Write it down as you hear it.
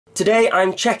Today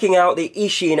I'm checking out the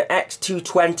Eachine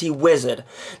X220 Wizard.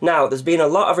 Now, there's been a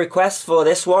lot of requests for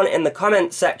this one in the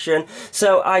comment section,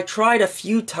 so I tried a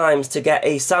few times to get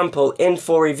a sample in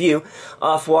for review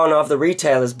off one of the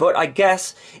retailers, but I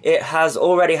guess it has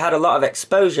already had a lot of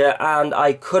exposure and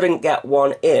I couldn't get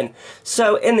one in.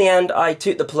 So in the end, I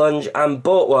took the plunge and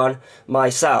bought one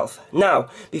myself. Now,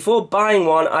 before buying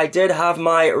one, I did have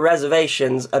my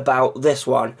reservations about this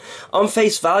one. On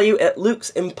face value, it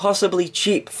looks impossibly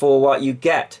cheap for what you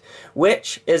get,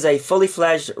 which is a fully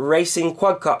fledged racing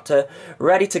quadcopter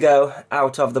ready to go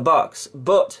out of the box.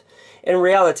 But in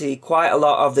reality, quite a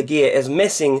lot of the gear is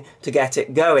missing to get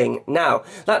it going. Now,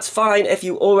 that's fine if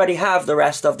you already have the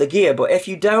rest of the gear, but if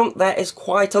you don't, there is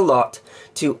quite a lot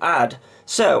to add.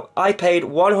 So, I paid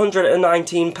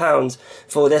 £119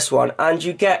 for this one, and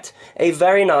you get a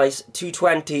very nice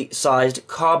 220 sized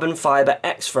carbon fibre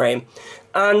X-frame,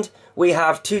 and we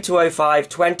have 2205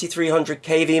 2300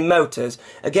 kV motors.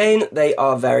 Again, they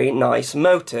are very nice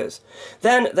motors.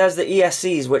 Then there's the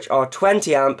ESCs, which are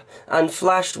 20 amp and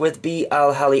flashed with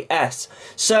BL Heli S.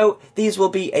 So these will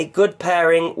be a good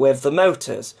pairing with the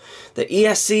motors. The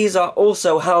ESCs are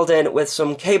also held in with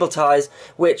some cable ties,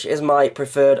 which is my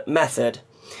preferred method.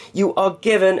 You are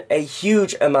given a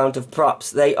huge amount of props.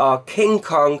 They are King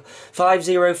Kong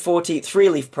 5040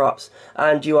 3-leaf props,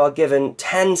 and you are given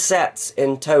 10 sets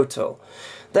in total.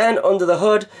 Then under the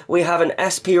hood we have an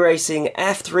SP Racing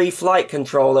F3 flight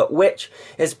controller, which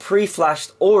is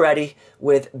pre-flashed already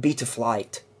with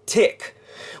BetaFlight. Tick.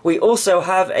 We also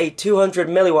have a 200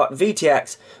 milliwatt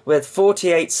VTX with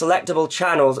 48 selectable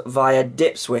channels via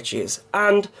dip switches,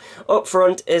 and up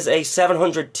front is a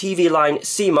 700 TV line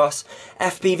CMOS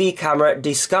FPV camera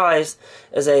disguised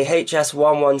as a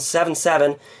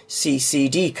HS1177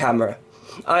 CCD camera.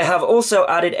 I have also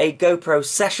added a GoPro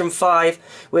Session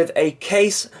 5 with a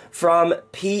case from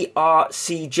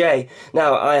PRCJ.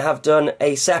 Now, I have done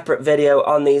a separate video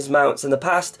on these mounts in the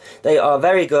past. They are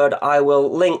very good. I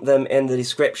will link them in the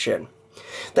description.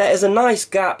 There is a nice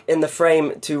gap in the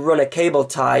frame to run a cable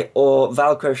tie or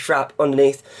Velcro strap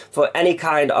underneath for any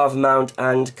kind of mount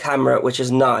and camera, which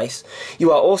is nice.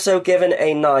 You are also given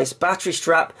a nice battery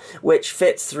strap which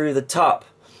fits through the top.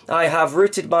 I have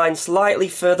routed mine slightly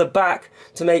further back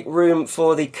to make room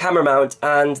for the camera mount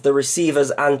and the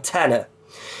receiver's antenna.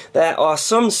 There are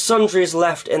some sundries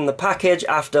left in the package.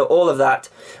 After all of that,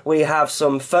 we have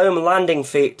some foam landing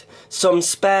feet, some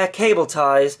spare cable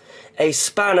ties, a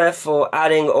spanner for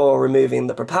adding or removing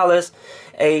the propellers,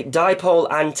 a dipole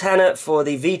antenna for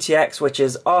the VTX, which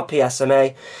is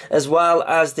RPSMA, as well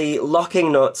as the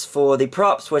locking nuts for the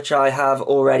props, which I have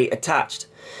already attached.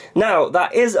 Now,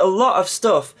 that is a lot of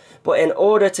stuff, but in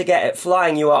order to get it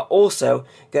flying, you are also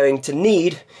going to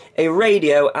need a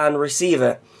radio and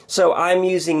receiver. So I'm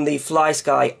using the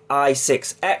Flysky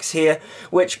I6X here,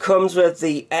 which comes with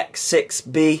the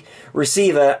X6B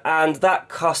receiver, and that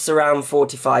costs around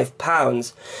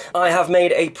 £45. I have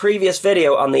made a previous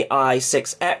video on the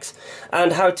I6X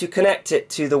and how to connect it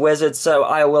to the Wizard, so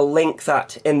I will link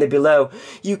that in the below.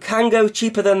 You can go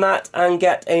cheaper than that and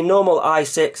get a normal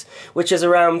i6, which is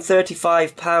around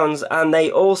 £35, and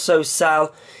they also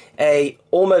sell a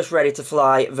almost ready to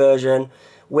fly version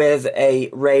with a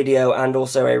radio and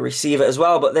also a receiver as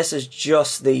well, but this is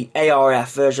just the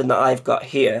ARF version that I've got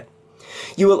here.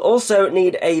 You will also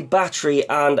need a battery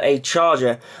and a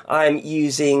charger. I'm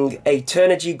using a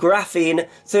Turnigy Graphene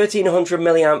 1300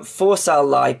 mAh 4-cell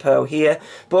LiPo here,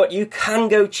 but you can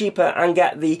go cheaper and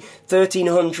get the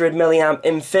 1300 mAh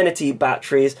Infinity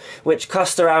batteries, which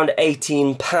cost around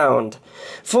 £18.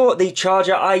 For the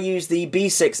charger, I use the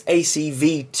B6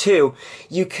 ACV2.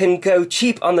 You can go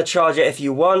cheap on the charger if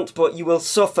you want, but you will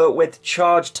suffer with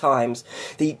charge times.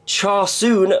 The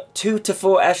Charsoon 2 to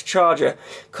 4S charger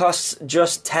costs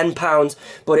just £10,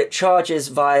 but it charges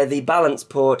via the balance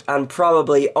port and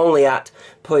probably only at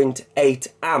 0.8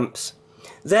 amps.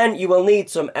 Then you will need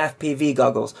some FPV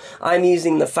goggles. I'm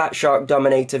using the Fatshark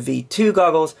Dominator V2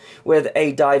 goggles with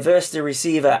a diversity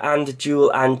receiver and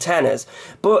dual antennas.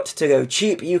 But to go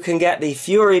cheap, you can get the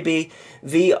Furibee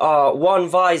VR1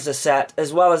 visor set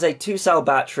as well as a 2-cell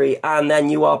battery, and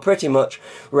then you are pretty much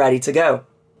ready to go.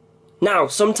 Now,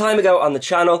 some time ago on the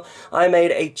channel, I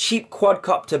made a cheap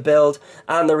quadcopter build,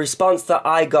 and the response that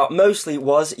I got mostly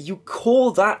was, "You call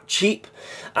that cheap?"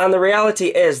 And the reality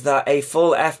is that a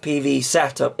full FPV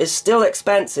setup is still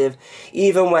expensive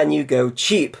even when you go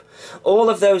cheap. All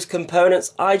of those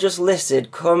components I just listed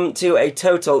come to a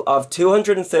total of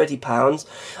 £230,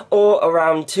 or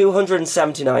around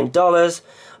 $279,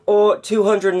 or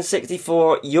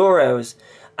 €264.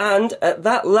 And at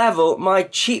that level, my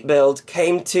cheap build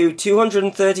came to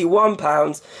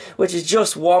 £231, which is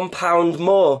just £1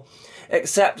 more.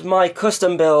 Except my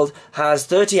custom build has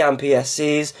 30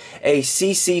 AndyRCs, a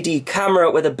CCD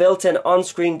camera with a built-in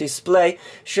on-screen display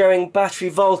showing battery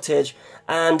voltage,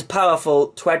 and powerful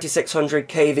 2600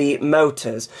 kV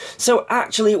motors. So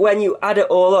actually, when you add it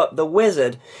all up, the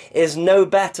Wizard is no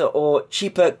better or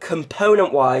cheaper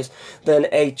component-wise than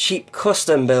a cheap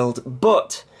custom build,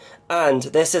 but, and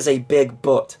this is a big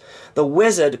but, the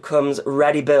Wizard comes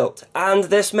ready built, and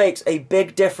this makes a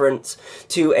big difference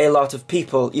to a lot of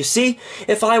people. You see,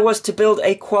 if I was to build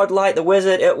a quad like the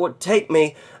Wizard, it would take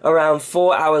me around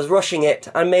 4 hours rushing it,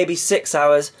 and maybe 6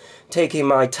 hours taking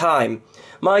my time.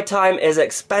 My time is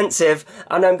expensive,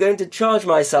 and I'm going to charge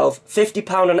myself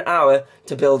 £50 an hour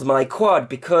to build my quad,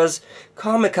 because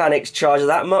car mechanics charge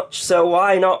that much, so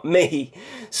why not me?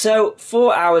 So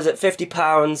 4 hours at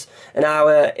 £50 an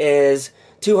hour is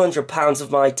 £200 of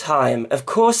my time. Of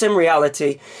course, in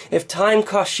reality, if time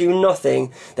costs you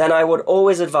nothing, then I would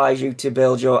always advise you to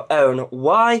build your own.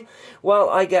 Why? Well,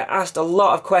 I get asked a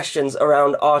lot of questions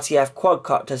around RTF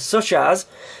quadcopters, such as,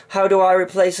 how do I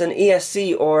replace an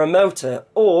ESC or a motor?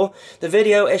 Or, the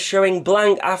video is showing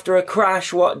blank after a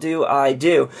crash, what do I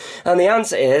do? And the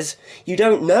answer is, you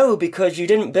don't know because you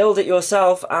didn't build it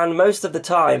yourself, and most of the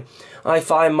time, I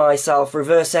find myself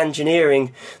reverse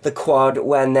engineering the quad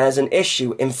when there's an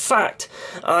issue. In fact,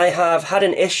 I have had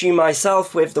an issue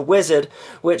myself with the Wizard,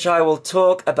 which I will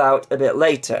talk about a bit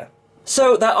later.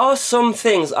 So there are some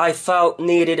things I felt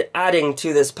needed adding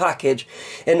to this package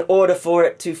in order for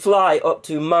it to fly up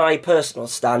to my personal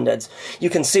standards.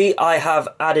 You can see I have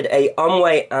added a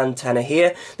on-way antenna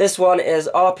here. This one is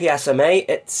RPSMA.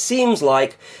 It seems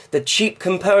like the cheap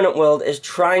component world is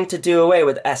trying to do away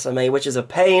with SMA, which is a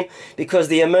pain because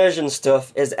the immersion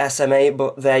stuff is SMA,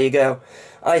 but there you go.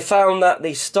 I found that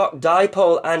the stock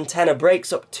dipole antenna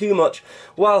breaks up too much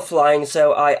while flying,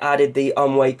 so I added the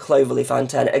on-way cloverleaf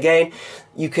antenna. Again,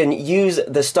 you can use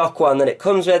the stock one that it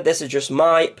comes with. This is just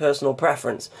my personal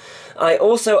preference. I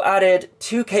also added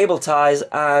 2 cable ties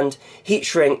and heat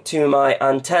shrink to my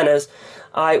antennas.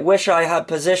 I wish I had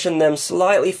positioned them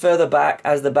slightly further back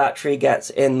as the battery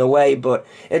gets in the way, but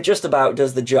it just about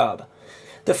does the job.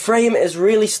 The frame is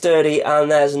really sturdy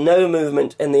and there's no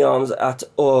movement in the arms at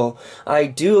all. I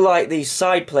do like these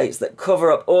side plates that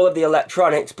cover up all of the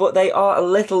electronics, but they are a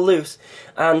little loose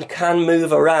and can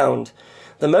move around.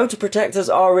 The motor protectors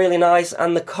are really nice,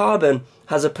 and the carbon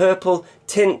has a purple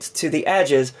tint to the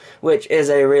edges, which is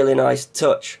a really nice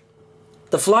touch.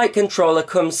 The flight controller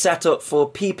comes set up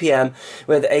for PPM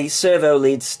with a servo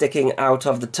lead sticking out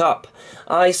of the top.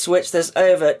 I switched this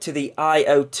over to the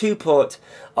I02 port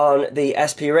on the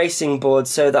SP Racing board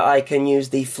so that I can use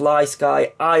the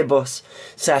Flysky I6X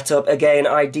setup. Again,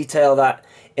 I detail that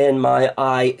in my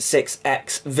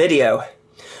i6X video.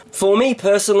 For me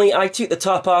personally, I took the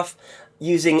top off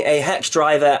using a hex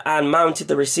driver and mounted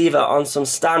the receiver on some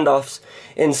standoffs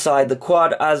inside the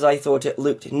quad as I thought it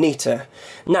looked neater.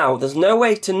 Now, there's no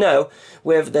way to know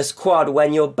with this quad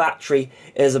when your battery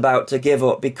is about to give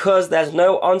up because there's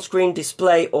no on-screen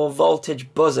display or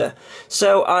voltage buzzer.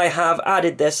 So I have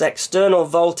added this external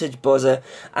voltage buzzer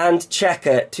and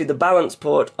checker to the balance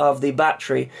port of the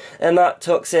battery, and that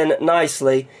tucks in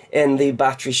nicely in the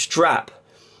battery strap.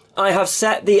 I have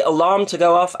set the alarm to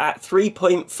go off at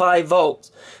 3.5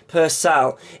 volts per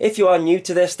cell. If you are new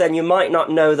to this, then you might not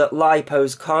know that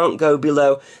LiPos can't go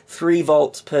below 3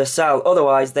 volts per cell,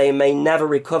 otherwise they may never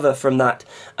recover from that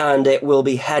and it will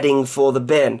be heading for the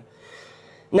bin.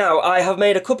 Now, I have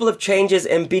made a couple of changes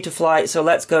in BetaFlight, so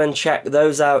let's go and check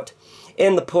those out.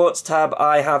 In the ports tab,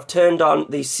 I have turned on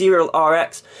the serial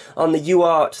RX on the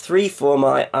UART3 for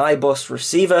my iBus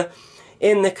receiver.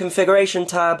 In the configuration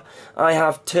tab, I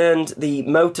have turned the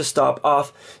motor stop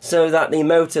off so that the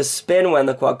motors spin when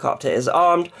the quadcopter is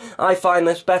armed. I find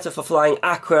this better for flying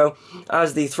acro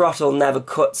as the throttle never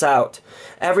cuts out.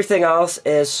 Everything else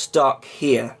is stock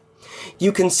here.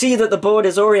 You can see that the board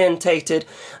is orientated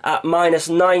at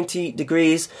 -90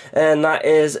 degrees, and that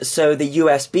is so the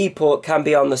USB port can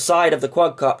be on the side of the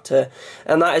quadcopter,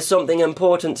 and that is something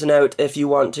important to note if you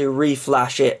want to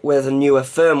reflash it with newer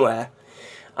firmware.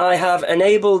 I have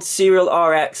enabled serial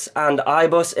RX and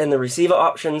iBus in the receiver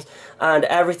options, and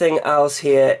everything else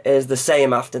here is the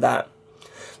same after that.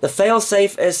 The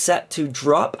failsafe is set to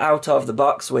drop out of the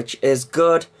box, which is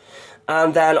good,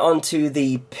 And then onto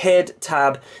the PID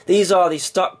tab. These are the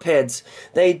stock PIDs.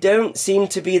 They don't seem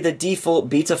to be the default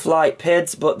BetaFlight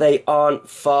PIDs, but they aren't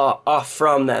far off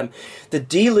from them. The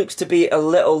D looks to be a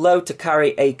little low to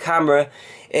carry a camera.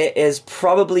 It is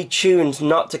probably tuned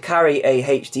not to carry a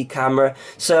HD camera,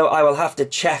 so I will have to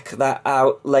check that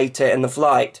out later in the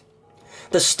flight.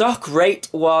 The stock rate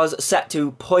was set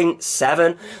to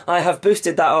 0.7. I have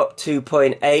boosted that up to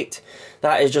 0.8.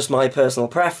 That is just my personal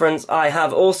preference. I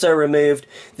have also removed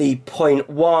the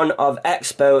 0.1 of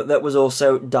expo that was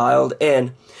also dialed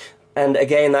in. And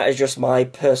again, that is just my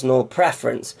personal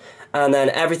preference. And then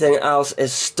everything else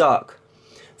is stock.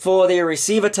 For the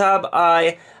receiver tab,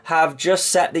 I have just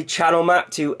set the channel map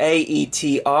to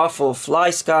AETR for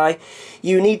Flysky.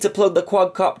 You need to plug the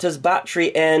quadcopter's battery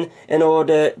in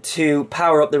order to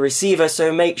power up the receiver,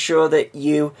 so make sure that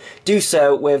you do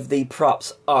so with the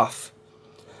props off.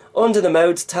 Under the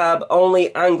modes tab,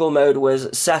 only angle mode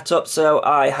was set up, so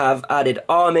I have added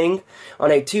arming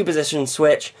on a 2-position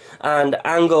switch and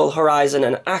angle, horizon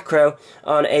and acro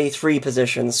on a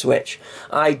 3-position switch.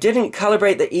 I didn't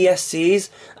calibrate the ESCs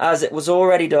as it was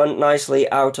already done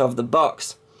nicely out of the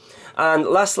box. And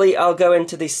lastly, I'll go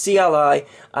into the CLI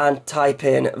and type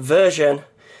in version.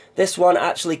 This one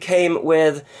actually came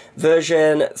with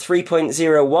version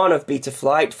 3.01 of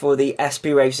BetaFlight for the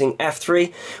SP Racing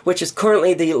F3, which is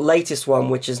currently the latest one,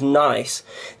 which is nice.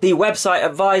 The website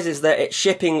advises that it's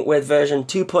shipping with version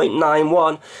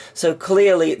 2.91, so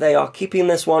clearly they are keeping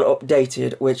this one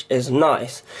updated, which is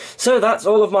nice. So that's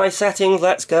all of my settings.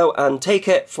 Let's go and take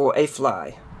it for a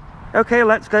fly. Okay,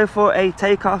 let's go for a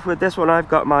takeoff. With this one I've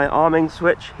got my arming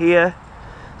switch here,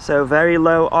 so very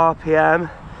low RPM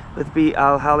with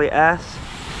BLHS.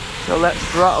 So let's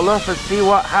throttle up and see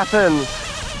what happens.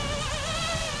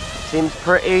 Seems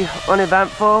pretty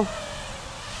uneventful.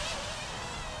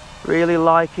 Really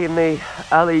liking the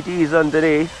LEDs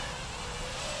underneath,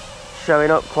 showing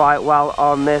up quite well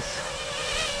on this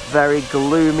very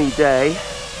gloomy day.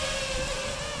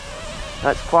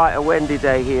 That's quite a windy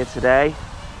day here today,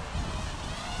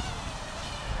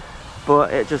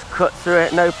 but it just cuts through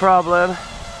it no problem.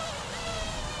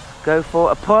 Go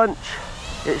for a punch.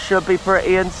 It should be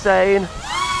pretty insane.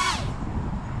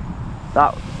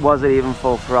 That wasn't even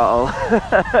full throttle.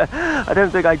 I don't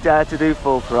think I dare to do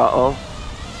full throttle.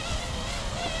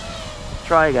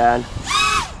 Try again.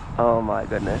 Oh my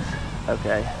goodness.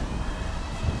 Okay.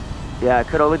 Yeah, I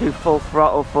could only do full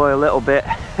throttle for a little bit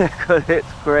because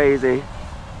it's crazy.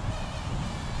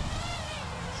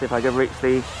 See if I can reach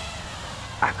the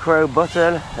acro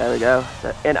button. There we go.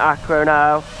 So in acro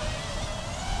now.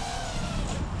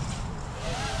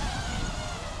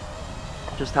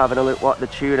 Just having a look what the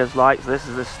tune is like. So this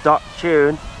is the stock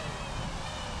tune,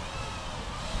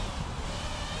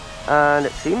 and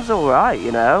it seems alright,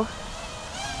 you know.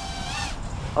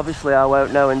 Obviously I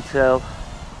won't know until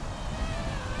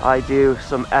I do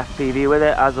some FPV with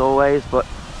it, as always, but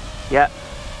yeah,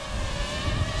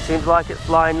 seems like it's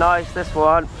flying nice, this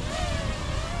one.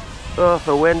 Oh,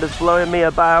 the wind is blowing me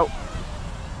about.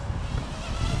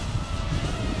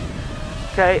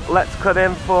 Okay, let's come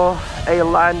in for a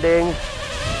landing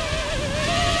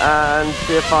and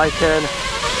see if I can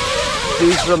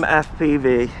do some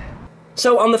FPV.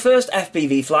 So on the first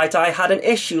FPV flight I had an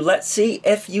issue. Let's see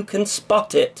if you can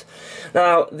spot it.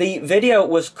 Now the video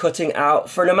was cutting out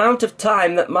for an amount of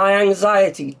time that my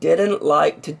anxiety didn't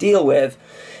like to deal with.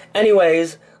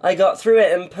 Anyways, I got through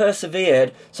it and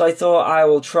persevered, so I thought I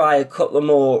will try a couple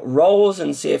more rolls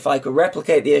and see if I could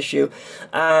replicate the issue,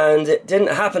 and it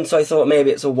didn't happen, so I thought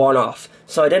maybe it's a one-off.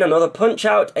 So I did another punch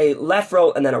out, a left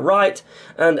roll and then a right,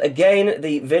 and again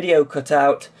the video cut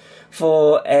out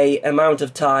for a amount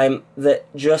of time that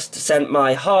just sent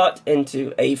my heart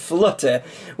into a flutter,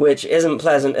 which isn't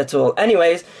pleasant at all.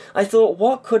 Anyways, I thought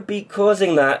what could be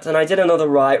causing that, and I did another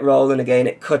right roll and again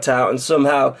it cut out and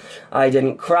somehow I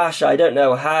didn't crash. I don't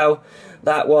know how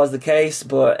that was the case,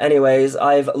 but anyways,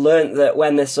 I've learnt that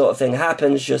when this sort of thing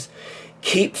happens, just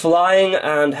keep flying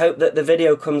and hope that the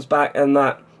video comes back, and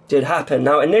that did happen.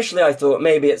 Now initially I thought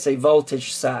maybe it's a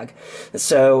voltage sag,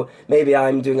 so maybe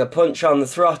I'm doing a punch on the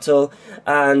throttle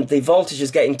and the voltage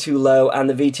is getting too low and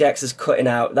the VTX is cutting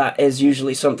out. That is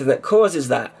usually something that causes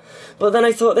that. But then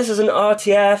I thought this is an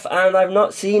RTF and I've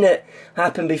not seen it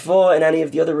happen before in any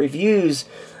of the other reviews,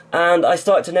 and I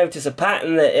started to notice a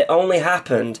pattern that it only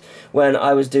happened when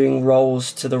I was doing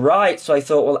rolls to the right. So I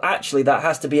thought, well, actually that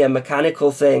has to be a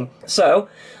mechanical thing. So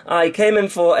I came in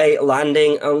for a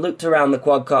landing and looked around the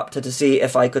quadcopter to see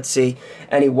if I could see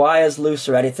any wires loose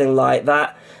or anything like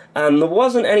that, and there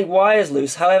wasn't any wires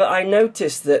loose. However, I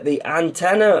noticed that the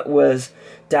antenna was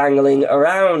dangling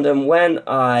around, and when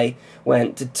I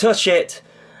went to touch it,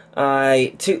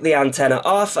 I took the antenna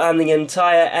off and the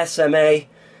entire SMA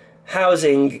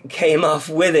housing came off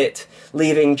with it,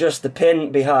 leaving just the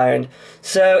pin behind.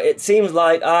 So it seems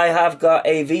like I have got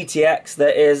a VTX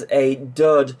that is a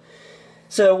dud.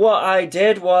 So what I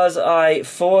did was I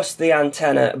forced the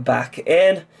antenna back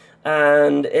in,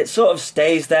 and it sort of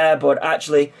stays there, but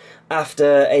actually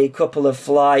after a couple of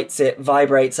flights it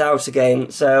vibrates out again,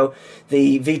 so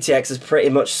the VTX is pretty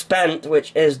much spent,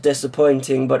 which is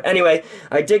disappointing. But anyway,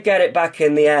 I did get it back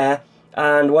in the air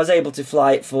and was able to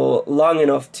fly it for long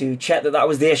enough to check that that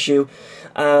was the issue,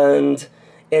 and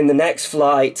in the next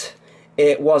flight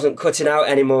it wasn't cutting out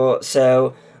anymore,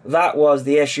 so that was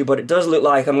the issue. But it does look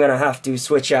like I'm going to have to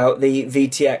switch out the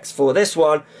VTX for this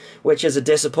one, which is a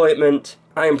disappointment.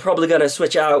 I am probably going to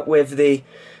switch out with the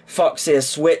Foxeer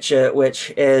Switcher,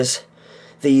 which is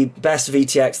the best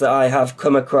VTX that I have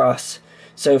come across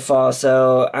so far,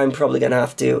 so I'm probably going to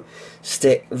have to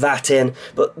stick that in.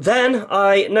 But then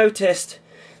I noticed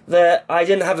that I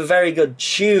didn't have a very good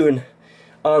tune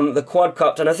on the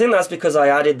quadcopter, and I think that's because I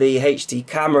added the HD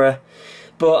camera,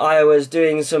 but I was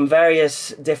doing some various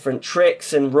different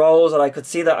tricks and rolls, and I could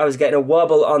see that I was getting a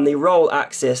wobble on the roll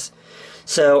axis.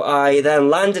 So I then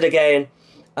landed again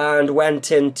and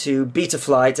went into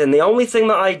BetaFlight, and the only thing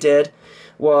that I did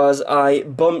was I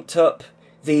bumped up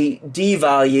the D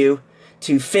value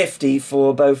to 50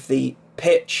 for both the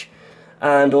pitch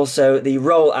and also the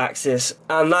roll axis,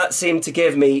 and that seemed to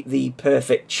give me the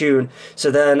perfect tune. So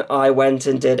then I went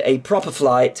and did a proper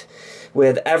flight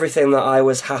with everything that I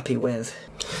was happy with.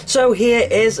 So here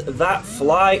is that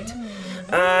flight,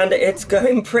 and it's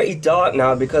going pretty dark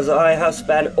now because I have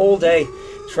spent all day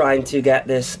trying to get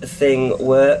this thing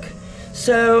work.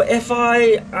 So if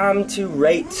I am to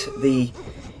rate the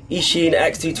Eachine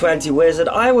X220 Wizard,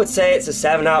 I would say it's a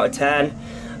 7 out of 10.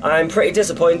 I'm pretty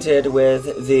disappointed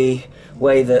with the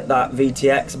way that that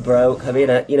VTX broke. I mean,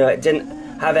 you know, it didn't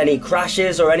have any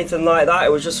crashes or anything like that.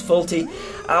 It was just faulty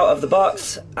out of the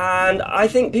box, and I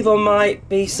think people might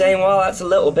be saying, well, that's a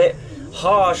little bit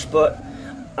harsh, but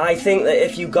I think that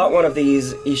if you got one of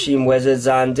these Eachine Wizards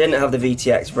and didn't have the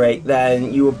VTX break,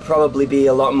 then you would probably be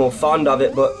a lot more fond of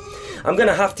it. But I'm going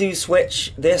to have to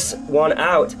switch this one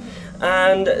out,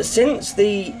 and since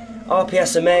the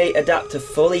RPSMA adapter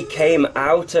fully came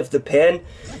out of the pin,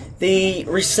 the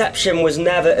reception was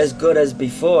never as good as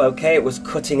before. Okay, it was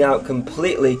cutting out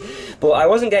completely, but I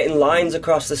wasn't getting lines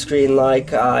across the screen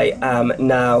like I am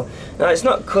now. Now, it's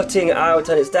not cutting out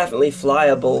and it's definitely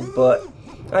flyable, but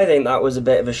I think that was a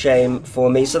bit of a shame for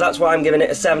me, so that's why I'm giving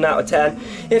it a 7 out of 10.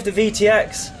 If the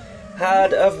VTX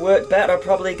had have worked better, I'd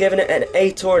probably given it an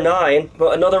 8 or 9,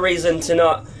 but another reason to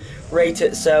not rate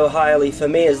it so highly for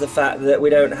me is the fact that we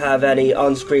don't have any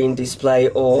on-screen display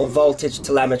or voltage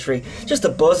telemetry. Just a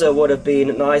buzzer would have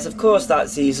been nice. Of course,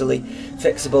 that's easily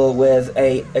fixable with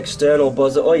a external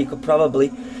buzzer, or you could probably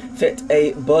fit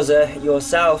a buzzer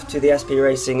yourself to the SP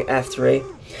Racing F3.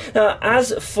 Now,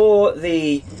 as for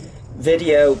the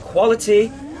video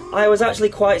quality, I was actually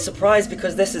quite surprised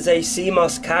because this is a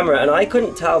CMOS camera, and I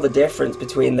couldn't tell the difference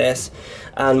between this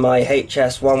and my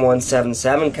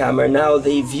HS1177 camera. Now,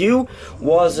 the view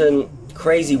wasn't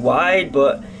crazy wide,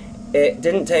 but it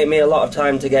didn't take me a lot of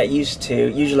time to get used to.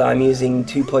 Usually I'm using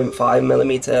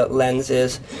 2.5mm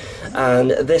lenses,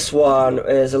 and this one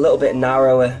is a little bit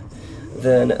narrower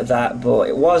than that, but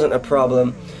it wasn't a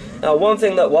problem. Now, one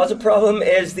thing that was a problem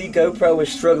is the GoPro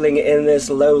was struggling in this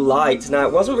low light. Now,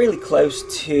 it wasn't really close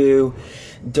to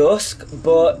dusk,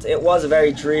 but it was a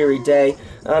very dreary day,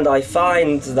 and I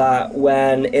find that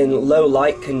when in low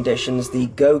light conditions, the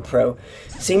GoPro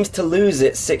seems to lose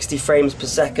its 60 frames per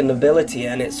second ability,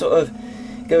 and it sort of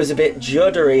goes a bit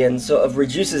juddery and sort of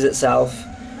reduces itself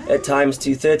at times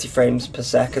to 30 frames per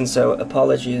second, so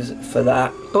apologies for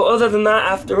that. But other than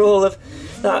that, after all of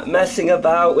that messing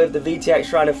about with the VTX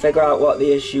trying to figure out what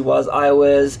the issue was, I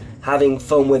was having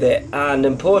fun with it, and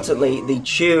importantly, the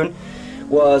tune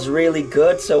was really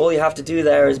good. So all you have to do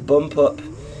there is bump up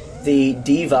the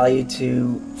D value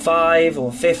to 5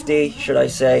 or 50, should I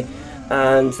say,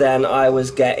 and then I was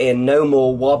getting no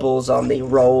more wobbles on the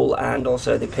roll and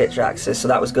also the pitch axis, so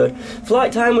that was good.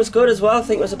 Flight time was good as well. I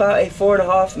think it was about a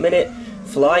 4.5 minute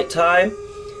flight time.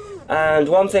 And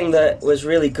one thing that was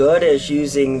really good is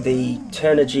using the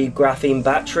Turnigy graphene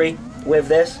battery with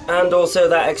this, and also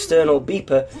that external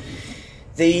beeper.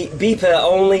 The beeper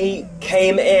only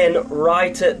came in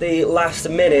right at the last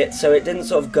minute, so it didn't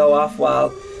sort of go off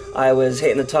while I was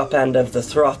hitting the top end of the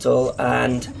throttle,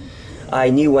 and I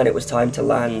knew when it was time to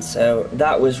land, so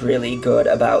that was really good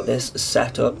about this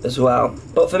setup as well.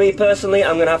 But for me personally,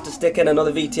 I'm going to have to stick in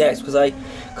another VTX because I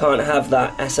can't have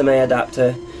that SMA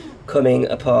adapter coming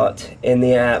apart in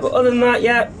the air. But other than that,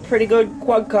 yeah, pretty good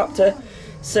quadcopter.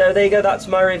 So there you go, that's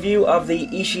my review of the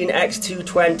Eachine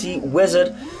X220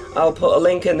 Wizard. I'll put a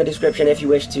link in the description if you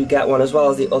wish to get one, as well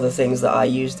as the other things that I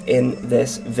used in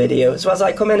this video. So as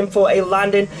I come in for a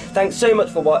landing, thanks so much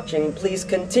for watching. Please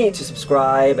continue to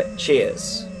subscribe.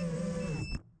 Cheers.